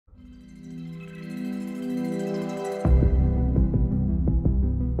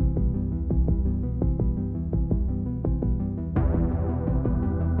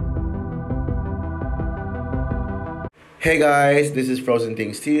Hey guys, this is Frozen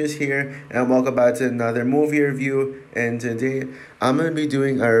Things Tears here, and welcome back to another movie review. And today I'm gonna be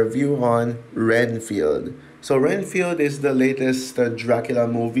doing a review on Renfield. So Renfield is the latest Dracula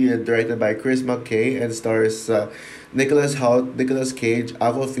movie directed by Chris McKay and stars Nicholas Hoult, Nicolas Cage,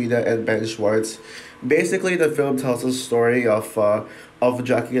 Awkwafina, and Ben Schwartz. Basically, the film tells the story of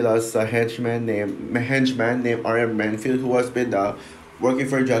Dracula's henchman named R.M. Renfield, who has been working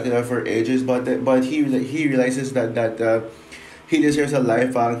for Dracula for ages, but he realizes that he deserves a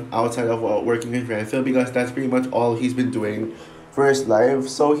life outside of working in Renfield because that's pretty much all he's been doing for his life.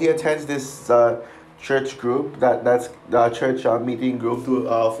 So he attends this church group that's the church meeting group to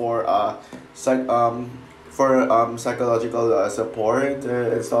psych for psychological support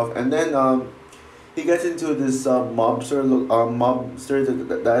and stuff, and then he gets into this mobster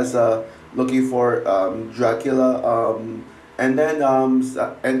that is looking for Dracula. And then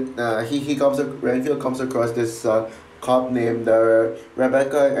he Renfield comes across this cop named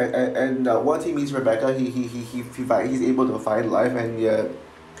Rebecca, and once he meets Rebecca, he's able to find life, and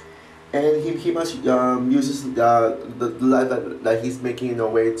he must uses the life that he's making in a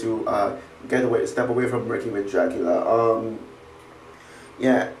way to step away from working with Dracula.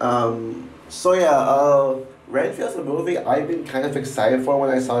 Yeah. So yeah. Renfield's a movie I've been kind of excited for when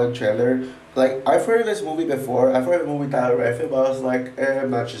I saw the trailer. Like I've heard of this movie before. I've heard of the movie titled Renfield, but I was like,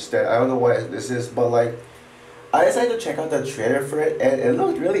 I'm not interested. I don't know what this is, but like, I decided to check out the trailer for it, and it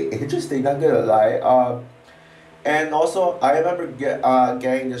looked really interesting. Not gonna lie. And also I remember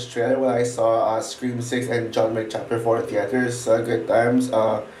getting this trailer when I saw Scream 6 and John Wick Chapter 4 in theaters. Good times.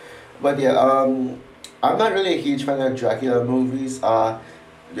 But yeah. I'm not really a huge fan of Dracula movies.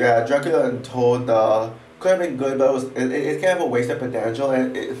 Yeah, Dracula Untold could have been good, but it's kind of a waste of potential,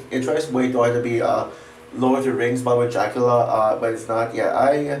 and it tries way too hard to be Lord of the Rings, but with Dracula, but it's not. Yeah,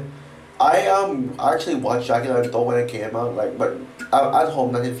 I actually watched Dracula Untold when it came out, like, but at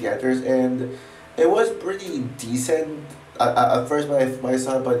home, not in theaters, and it was pretty decent at first when I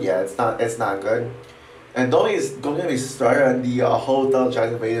saw it, but yeah, it's not good. And don't get me started on the Hotel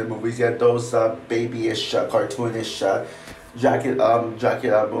Transylvania movies yet. Those babyish, cartoonish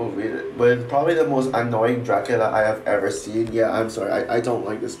Dracula movie, but probably the most annoying Dracula I have ever seen. Yeah, I'm sorry, I don't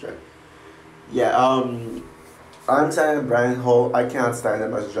like this Dracula. Yeah, I'm saying Brian Holt. I can't stand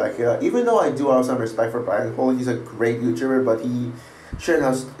him as Dracula, even though I do have some respect for Brian Holt. He's a great YouTuber, but he shouldn't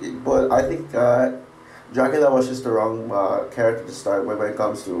have. But I think Dracula was just the wrong character to start with when it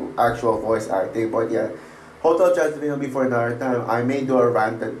comes to actual voice acting. But yeah, Hotel Transylvania before another time. I may do a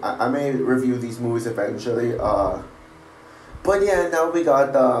rant and I may review these movies eventually. But yeah, now we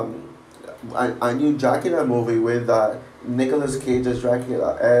got a new Dracula movie with Nicolas Cage as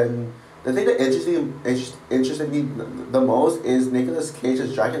Dracula, and the thing that interested me the most is Nicolas Cage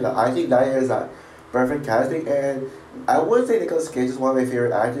as Dracula. I think that is a perfect casting, and I wouldn't say Nicolas Cage is one of my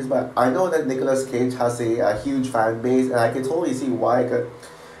favorite actors, but I know that Nicolas Cage has a huge fan base, and I can totally see why.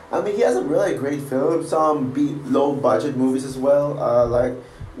 I mean, he has some really great films, some low budget movies as well, like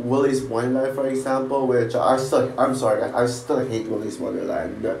Willy's Wonderland, for example, which I'm sorry, guys, I still hate Willy's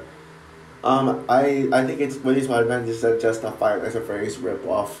Wonderland. I think it's Willy's Wonderland is just a fire as a phrase rip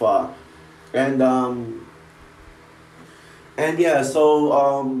off. And and yeah, so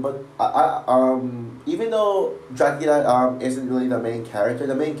but even though Dracula isn't really the main character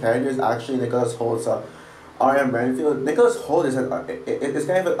is actually Nicholas Holt's R.M. Renfield. Nicholas Holt is kind of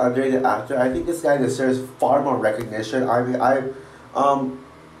an underrated actor. I think this guy deserves far more recognition. I mean,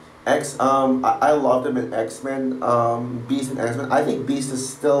 I loved him in X-Men, Beast and X-Men. I think Beast is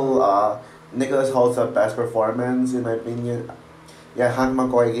still Nicholas Holt's best performance in my opinion. Yeah, Hank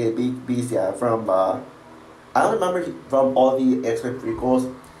McCoy gave Beast, yeah, from I don't remember from all the X-Men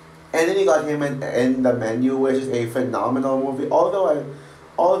prequels. And then you got him in The Menu, which is a phenomenal movie. Although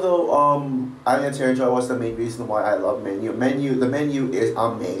Anya Taylor-Joy was the main reason why I love The Menu is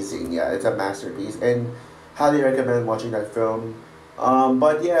amazing. Yeah, it's a masterpiece, and highly recommend watching that film.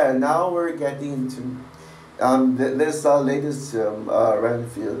 But yeah, now we're getting into this latest film,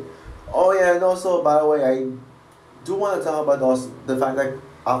 Renfield. Oh yeah, and also by the way, I do want to talk about also the fact that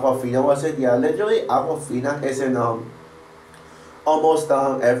Aquafina was it. Yeah, literally Aquafina is in almost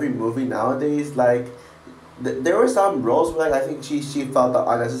every movie nowadays. Like there were some roles where like I think she felt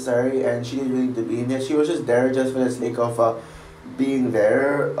unnecessary and she didn't really need to be in it. She was just there just for the sake of being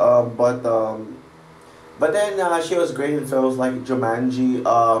there. But then she was great in films like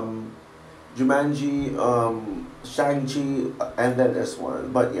Shang-Chi, and then this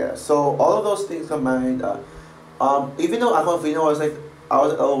one. But yeah, so all of those things combined, even though Aquafina was like, I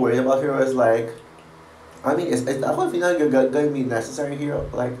was a little worried about her, was like, I mean, is Aquafina going to be necessary here?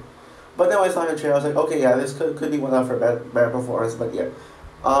 Like, But then when I saw her trailer, I was like, okay, yeah, this could be one of her better performances. But yeah,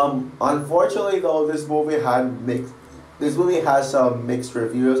 unfortunately though, this movie has some mixed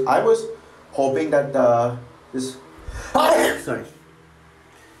reviews. I was hoping that this sorry.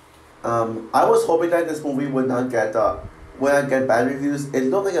 I was hoping that this movie would not get bad reviews. It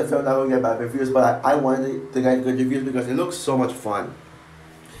looked like a film that would get bad reviews, but I wanted it to get good reviews because it looks so much fun.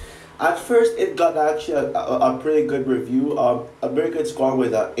 At first, it got actually a pretty good review, a very good score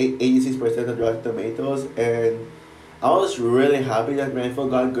with 86% of Rotten Tomatoes, and I was really happy that Renfield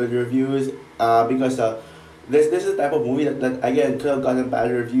got good reviews because this is the type of movie that again could have gotten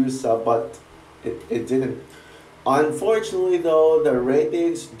bad reviews, but it didn't. Unfortunately, though, the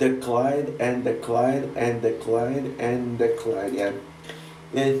ratings declined and declined and declined and declined. Yeah,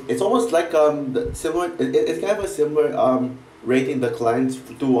 it's almost like similar. It's kind of a similar rating declines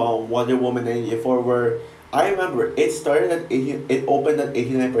to Wonder Woman 1984, where I remember it started at 80, it opened at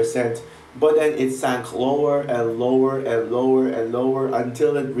 89%, but then it sank lower and lower and lower and lower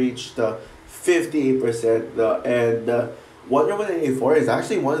until it reached 58%. Wonder Woman 1984 is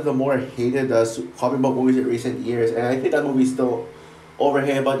actually one of the more hated comic book movies in recent years, and I think that movie's still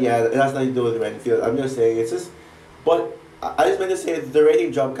overhated. But yeah, it has nothing to do with Renfield. I'm just saying it's just, but I just meant to say the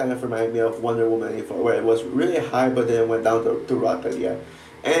rating jump kind of reminded me of Wonder Woman 1984, where it was really high, but then it went down to rotten. Yeah,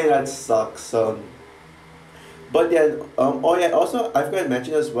 and that sucks. But then, oh yeah, also I forgot to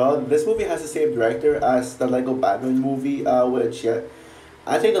mention as well, this movie has the same director as the Lego Batman movie, which yeah,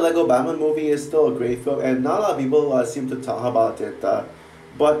 I think the Lego Batman movie is still a great film, and not a lot of people seem to talk about it.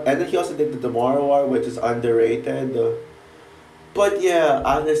 But and then he also did the Tomorrow War, which is underrated. But yeah,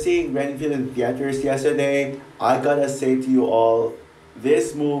 after seeing Renfield in theaters yesterday, I gotta say to you all,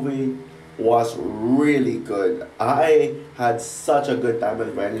 this movie was really good. I had such a good time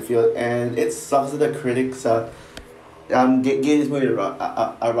with Renfield, and it sucks that the critics gave this movie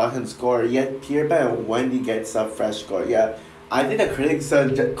a rotten score. Yet Pierre and Wendy gets a fresh score. Yeah, I think the critics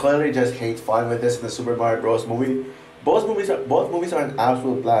clearly just hate fun with this in the Super Mario Bros. Movie. Both movies are an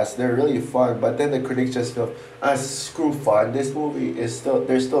absolute blast. They're really fun, but then the critics just feel screw fun. This movie is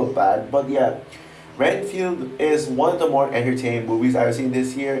still bad, but yeah, Renfield is one of the more entertaining movies I've seen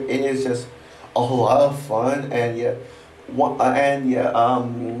this year. It is just a lot of fun, and yeah,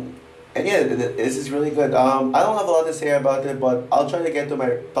 this is really good. I don't have a lot to say about it, but I'll try to get to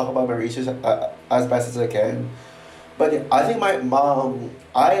my talk about my research as best as I can. But yeah, I think my mom,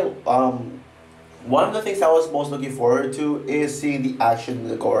 I one of the things I was most looking forward to is seeing the action and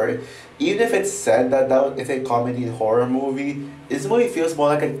the gore. Even if it's said that it's a comedy and horror movie, this movie feels more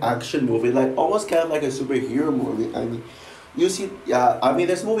like an action movie, like almost kind of like a superhero movie. I mean, you see, yeah, I mean,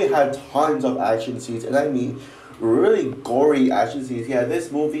 this movie had tons of action scenes, and I mean, really gory action scenes. Yeah,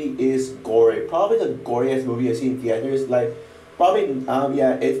 this movie is gory. Probably the goriest movie I've seen in theaters. Like, probably,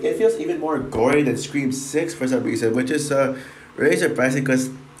 yeah, it feels even more gory than Scream 6 for some reason, which is really surprising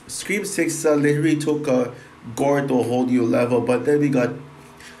because Scream 6 literally took gore to a whole new level, but then we got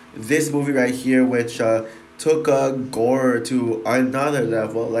this movie right here, which took gore to another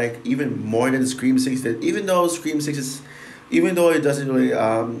level, like even more than Scream 6 did. Even though it doesn't really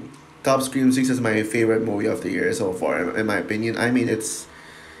top Scream 6 is my favorite movie of the year so far, in my opinion. I mean,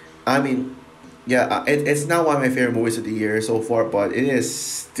 yeah, it's not one of my favorite movies of the year so far, but it is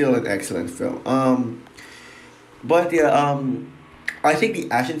still an excellent film. But yeah, I think the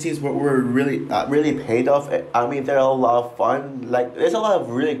action scenes were really paid off. I mean, they're a lot of fun. Like, there's a lot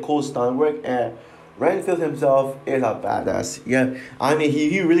of really cool stunt work, and Renfield himself is a badass. Yeah, I mean,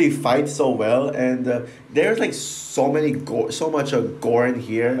 he really fights so well, and there's like so much gore in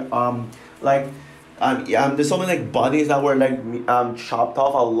here. There's so many like bodies that were like chopped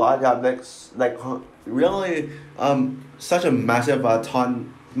off a lot. Really such a massive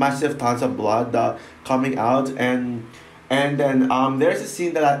tons of blood coming out, and then there's a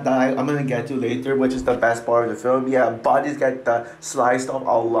scene I'm gonna get to later, which is the best part of the film. Yeah, bodies get sliced off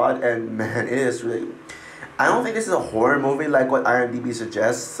a lot, and man, it is really. I don't think this is a horror movie like what IMDb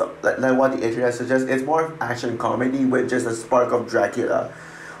suggests, like what the internet suggests. It's more of action comedy with just a spark of Dracula.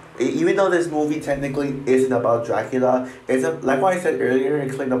 Even though this movie technically isn't about Dracula, like what I said earlier,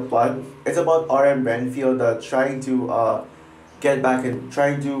 explain the plot. It's about R.M. Renfield trying to get back and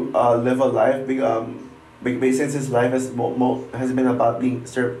trying to live a life. Since his life has been about being a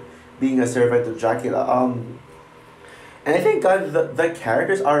servant to Dracula. And I think the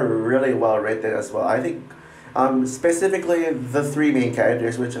characters are really well written as well. I think specifically the three main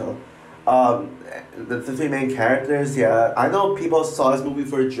characters, which the three main characters. Yeah, I know people saw this movie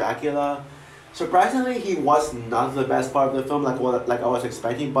for Dracula. Surprisingly, he was not the best part of the film, like I was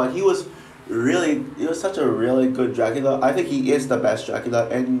expecting, but he was such a really good Dracula. I think he is the best Dracula,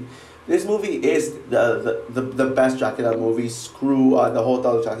 and This movie is the best Dracula movie. Screw the whole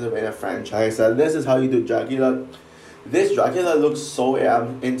Transylvania franchise. This is how you do Dracula. This Dracula looks so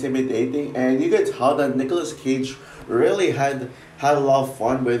intimidating, and you can tell that Nicolas Cage really had a lot of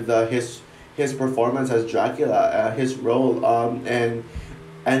fun with his performance as Dracula, his role, and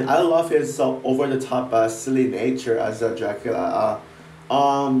I love his over the top silly nature as Dracula.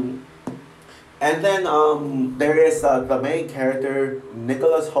 And then there is the main character,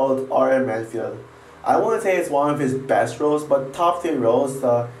 Nicholas Holt or Renfield. I wouldn't say it's one of his best roles, but top three roles.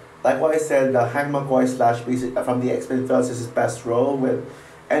 Like what I said, the Hank McCoy slash basic from the X-Men films is his best role with,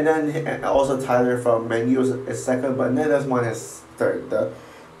 and then and also Tyler from Menu is second, but then this one is third.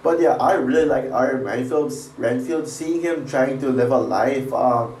 But yeah, I really like Aaron Renfield, seeing him trying to live a life,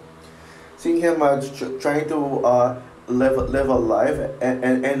 seeing him trying to live a life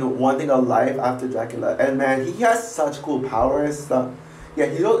and wanting a life after Dracula. And man, he has such cool powers. Yeah,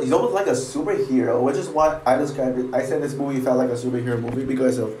 he's almost like a superhero, which is what I described it. I said this movie felt like a superhero movie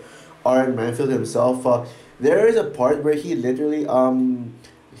because of Aaron Manfield himself. There is a part where he literally like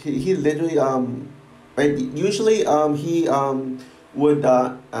usually he would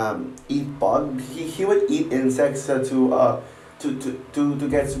eat bug. He would eat insects to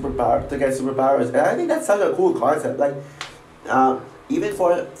get superpowers, and I think that's such a cool concept. Like, even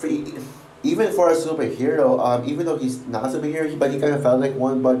even for a superhero, even though he's not a superhero, but he kind of felt like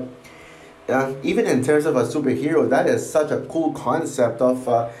one. But even in terms of a superhero, that is such a cool concept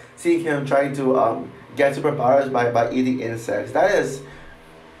of seeing him trying to get superpowers by eating insects. That is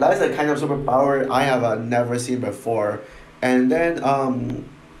a kind of superpower I have never seen before. And then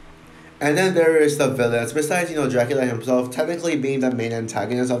there is the villains. Besides, Dracula himself, technically being the main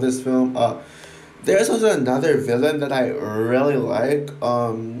antagonist of this film, there's also another villain that I really like.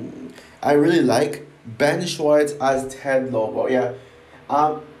 I really like Ben Schwartz as Ted Lobo. Yeah,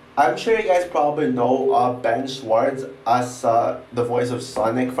 I'm sure you guys probably know Ben Schwartz as the voice of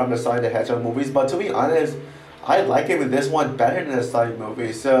Sonic from the Sonic the Hedgehog movies. But to be honest, I like him in this one better than the Sonic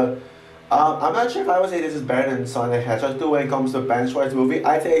movie. So. I'm not sure if I would say this is better than Sonic the Hedgehog 2 when it comes to Ben Schwartz movie.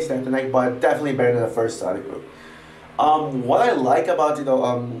 I'd say it's neck to neck, but definitely better than the first Sonic movie. What I like about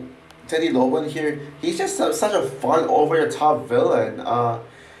Teddy Loban here, he's just such a fun over the top villain.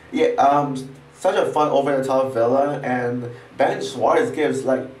 Yeah, such a fun over the top villain, and Ben Schwartz gives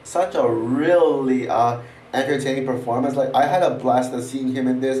like such a really entertaining performance. Like I had a blast of seeing him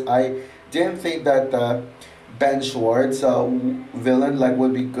in this. I didn't think that Ben Schwartz villain like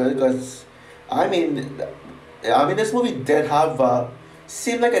would be good because I mean this movie did have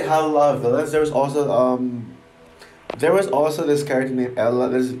seemed like it had a lot of villains. There was also this character named Ella.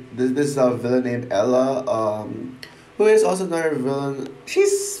 This villain named Ella who is also another villain.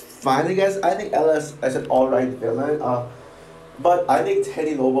 She's fine, I guess. I think Ella is an alright villain. But I think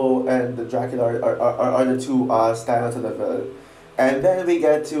Teddy Lobo and the Dracula are the two standouts of the villain. And then we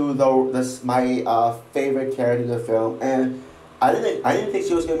get to my favorite character in the film, and I didn't think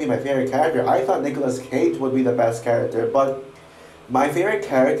she was gonna be my favorite character. I thought Nicolas Cage would be the best character, but my favorite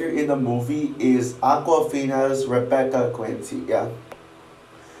character in the movie is Aquafina's Rebecca Quincy. Yeah,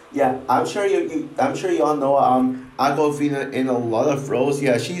 yeah. I'm sure you all know Aquafina in a lot of roles.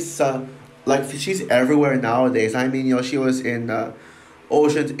 Yeah, she's like she's everywhere nowadays. I mean, she was in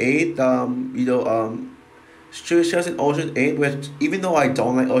Ocean's 8. She was in Ocean 8, which even though I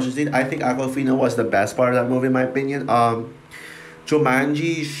don't like Ocean 8, I think Aquafina was the best part of that movie in my opinion.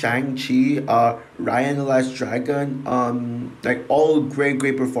 Jumanji, Shang-Chi, Ryan the Last Dragon, like all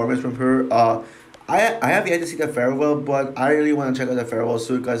great performance from her. I have yet to see the farewell, but I really want to check out the farewell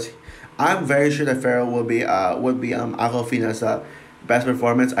soon because I'm very sure the farewell would be Aquafina's best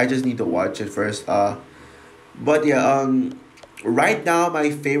performance. I just need to watch it first. But yeah, right now, my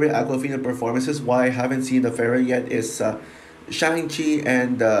favorite Aquafina performances, why I haven't seen the Pharaoh yet, is Shang-Chi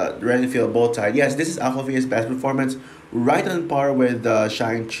and Renfield both tied. Yes, this is Aquafina's best performance, right on par with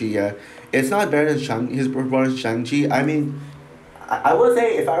Shang-Chi. It's not better than his performance in Shang-Chi. I mean, I would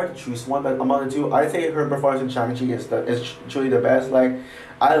say if I were to choose one but among the two, I'd say her performance in Shang-Chi is truly the best. Like,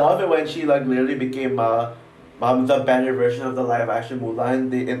 I love it when she like literally became the better version of the live action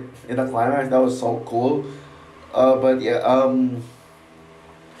Mulan in the climax. That was so cool. But yeah, I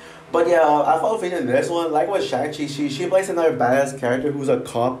thought in this one, like with Shang-Chi, she plays another badass character who's a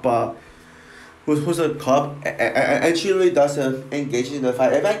cop, who's a cop, and she really does engage in the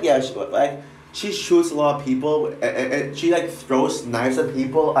fight. In fact, yeah, she shoots a lot of people, and she like throws knives at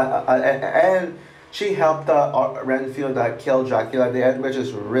people, and she helped Renfield kill Dracula at the end, which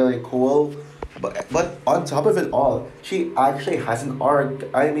is really cool. But on top of it all, she actually has an arc.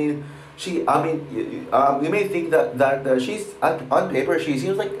 I mean, I mean, you may think that she's on paper she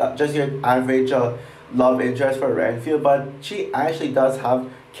seems like just your average love interest for Renfield, but she actually does have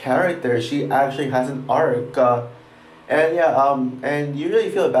character. She actually has an arc. And yeah, and you really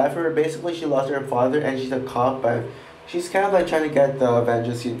feel bad for her. Basically, she lost her father, and she's a cop, and she's kind of like trying to get the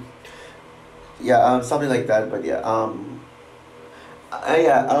vengeance. Yeah, something like that. But yeah,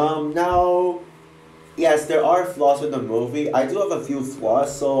 yeah, now, yes, there are flaws with the movie. I do have a few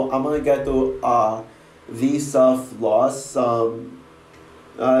flaws, so I'm gonna get to these flaws.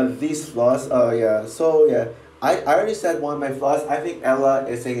 These flaws. Yeah. So yeah, I already said one of my flaws. I think Ella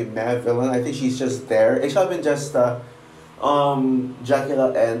is a mad villain. I think she's just there. It should have been just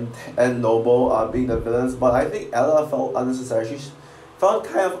Dracula and Lobo being the villains, but I think Ella felt unnecessary. Felt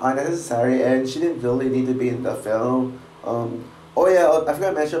kind of unnecessary, and she didn't really need to be in the film. Oh yeah, I forgot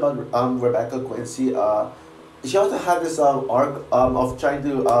to mention about Rebecca Quincy. She also had this arc of trying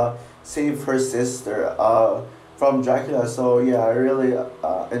to save her sister from Dracula. So yeah, I really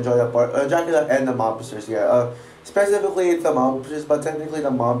enjoy that part. Dracula and the mobsters. Yeah. Specifically the mobsters, but technically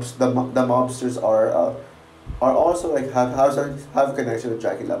the mobsters are also like have a connection with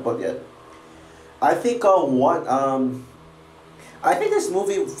Dracula. But yeah, I think one I think this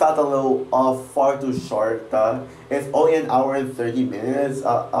movie felt a little far too short. It's only an hour and 30 minutes,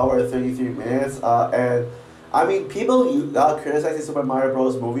 hour and 33 minutes, and I mean people criticize the Super Mario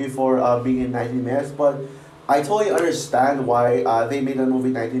Bros. Movie for being in 90 minutes, but I totally understand why they made the movie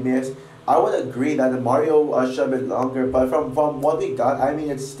 90 minutes. I would agree that the Mario should have been longer, but from what we got, I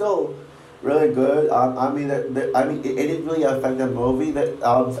mean it's still really good. I mean, it didn't really affect the movie. That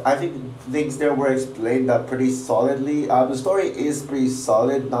I think things there were explained pretty solidly. The story is pretty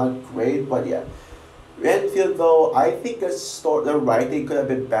solid, not great, but yeah. Renfield though, I think the writing could have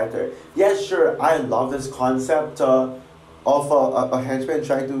been better. Yeah, sure, I love this concept of a henchman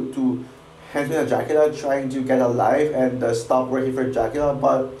trying to henchman of Dracula trying to get alive and stop working for Dracula,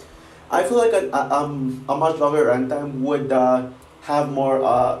 but I feel like a much longer runtime would have more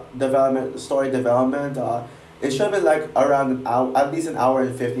story development. It should have been like around an hour, at least an hour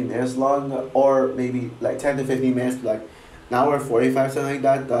and 50 minutes long, or maybe like 10 to 15 minutes, like an hour 45, something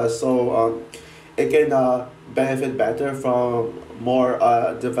like that. It can benefit better from more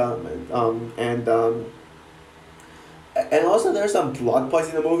development. And also there's some plot points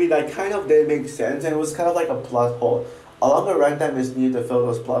in the movie that kind of didn't make sense, and it was kind of like a plot hole. A longer runtime is needed to fill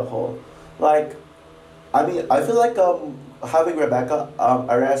those plot hole. Like, I mean, I feel like having Rebecca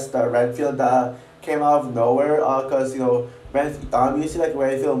arrest Redfield came out of nowhere. Cause you know you see like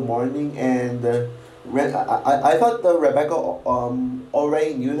Redfield mourning and I thought the Rebecca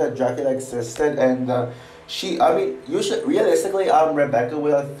already knew that Dracula existed, and I mean you should realistically Rebecca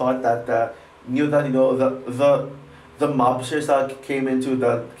would have thought that knew that the mobsters came into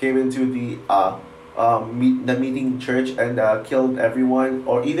the the meeting church and killed everyone,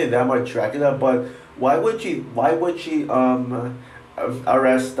 or either them or Dracula. But why would she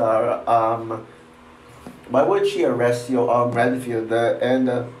arrest why would she arrest Renfield, and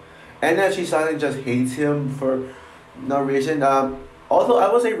then she suddenly just hates him for no reason. Although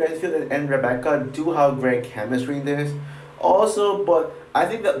I would say Renfield and Rebecca do have great chemistry in this also, but I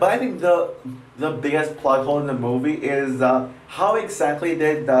think the biggest plot hole in the movie is how exactly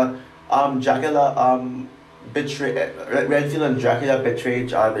did the Dracula betray Renfield and Dracula betray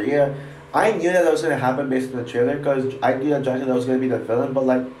each other. Yeah, I knew that was gonna happen based on the trailer because I knew that Dracula was gonna be the villain, but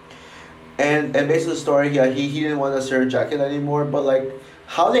like, and based on the story, yeah, he didn't want to serve Dracula anymore. But like,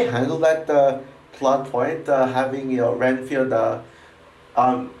 how they handle that plot point, having Renfield,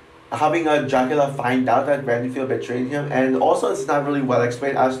 um, having Dracula find out that Renfield betrayed him, and also it's not really well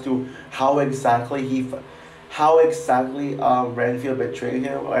explained as to how exactly Renfield betrayed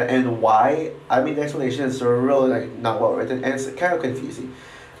him and why. I mean, the explanation is really like not well written, and it's kind of confusing.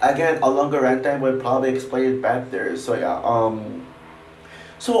 Again, a longer runtime would probably explain it better. So yeah,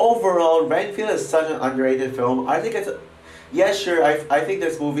 so overall, Renfield is such an underrated film. I think it's yeah, sure. I think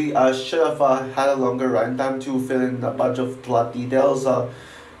this movie should have had a longer runtime to fill in a bunch of plot details.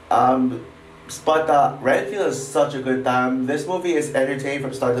 Um, but Renfield is such a good time. This movie is entertaining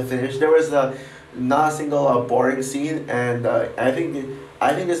from start to finish. There was not a single boring scene, and I think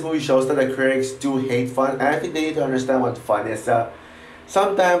this movie shows that the critics do hate fun, and I think they need to understand what fun is.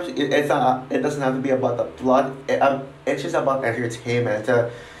 Sometimes it doesn't have to be about the plot. It's just about entertainment.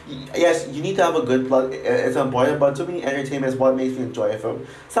 Yes, you need to have a good plot. It's important, but to me, entertainment is what makes me enjoy a film.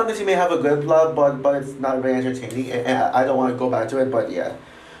 Sometimes you may have a good plot, but it's not very entertaining, and I don't want to go back to it. But yeah,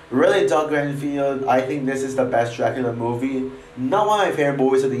 really dug Renfield. I think this is the best Dracula movie. Not one of my favorite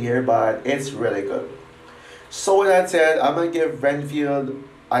movies of the year, but it's really good. So with that said, I'm gonna give Renfield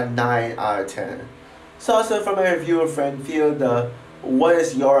a 9 out of 10. So also from my review of Renfield, what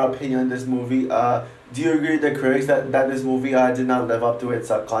is your opinion on this movie? Do you agree with the critics that this movie did not live up to its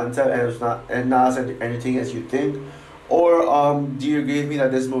concept and it's not as anything as you think? Or do you agree with me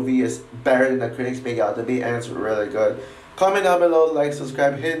that this movie is better than the critics make it out to be and it's really good? Comment down below, like,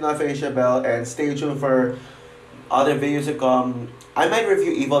 subscribe, hit the notification bell, and stay tuned for other videos to come. I might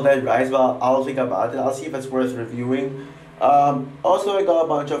review Evil Dead Rise, but I'll think about it. I'll see if it's worth reviewing. Also, I got a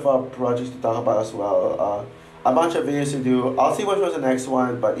bunch of projects to talk about as well. A bunch of videos to do. I'll see which one's the next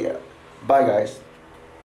one, but yeah. Bye, guys.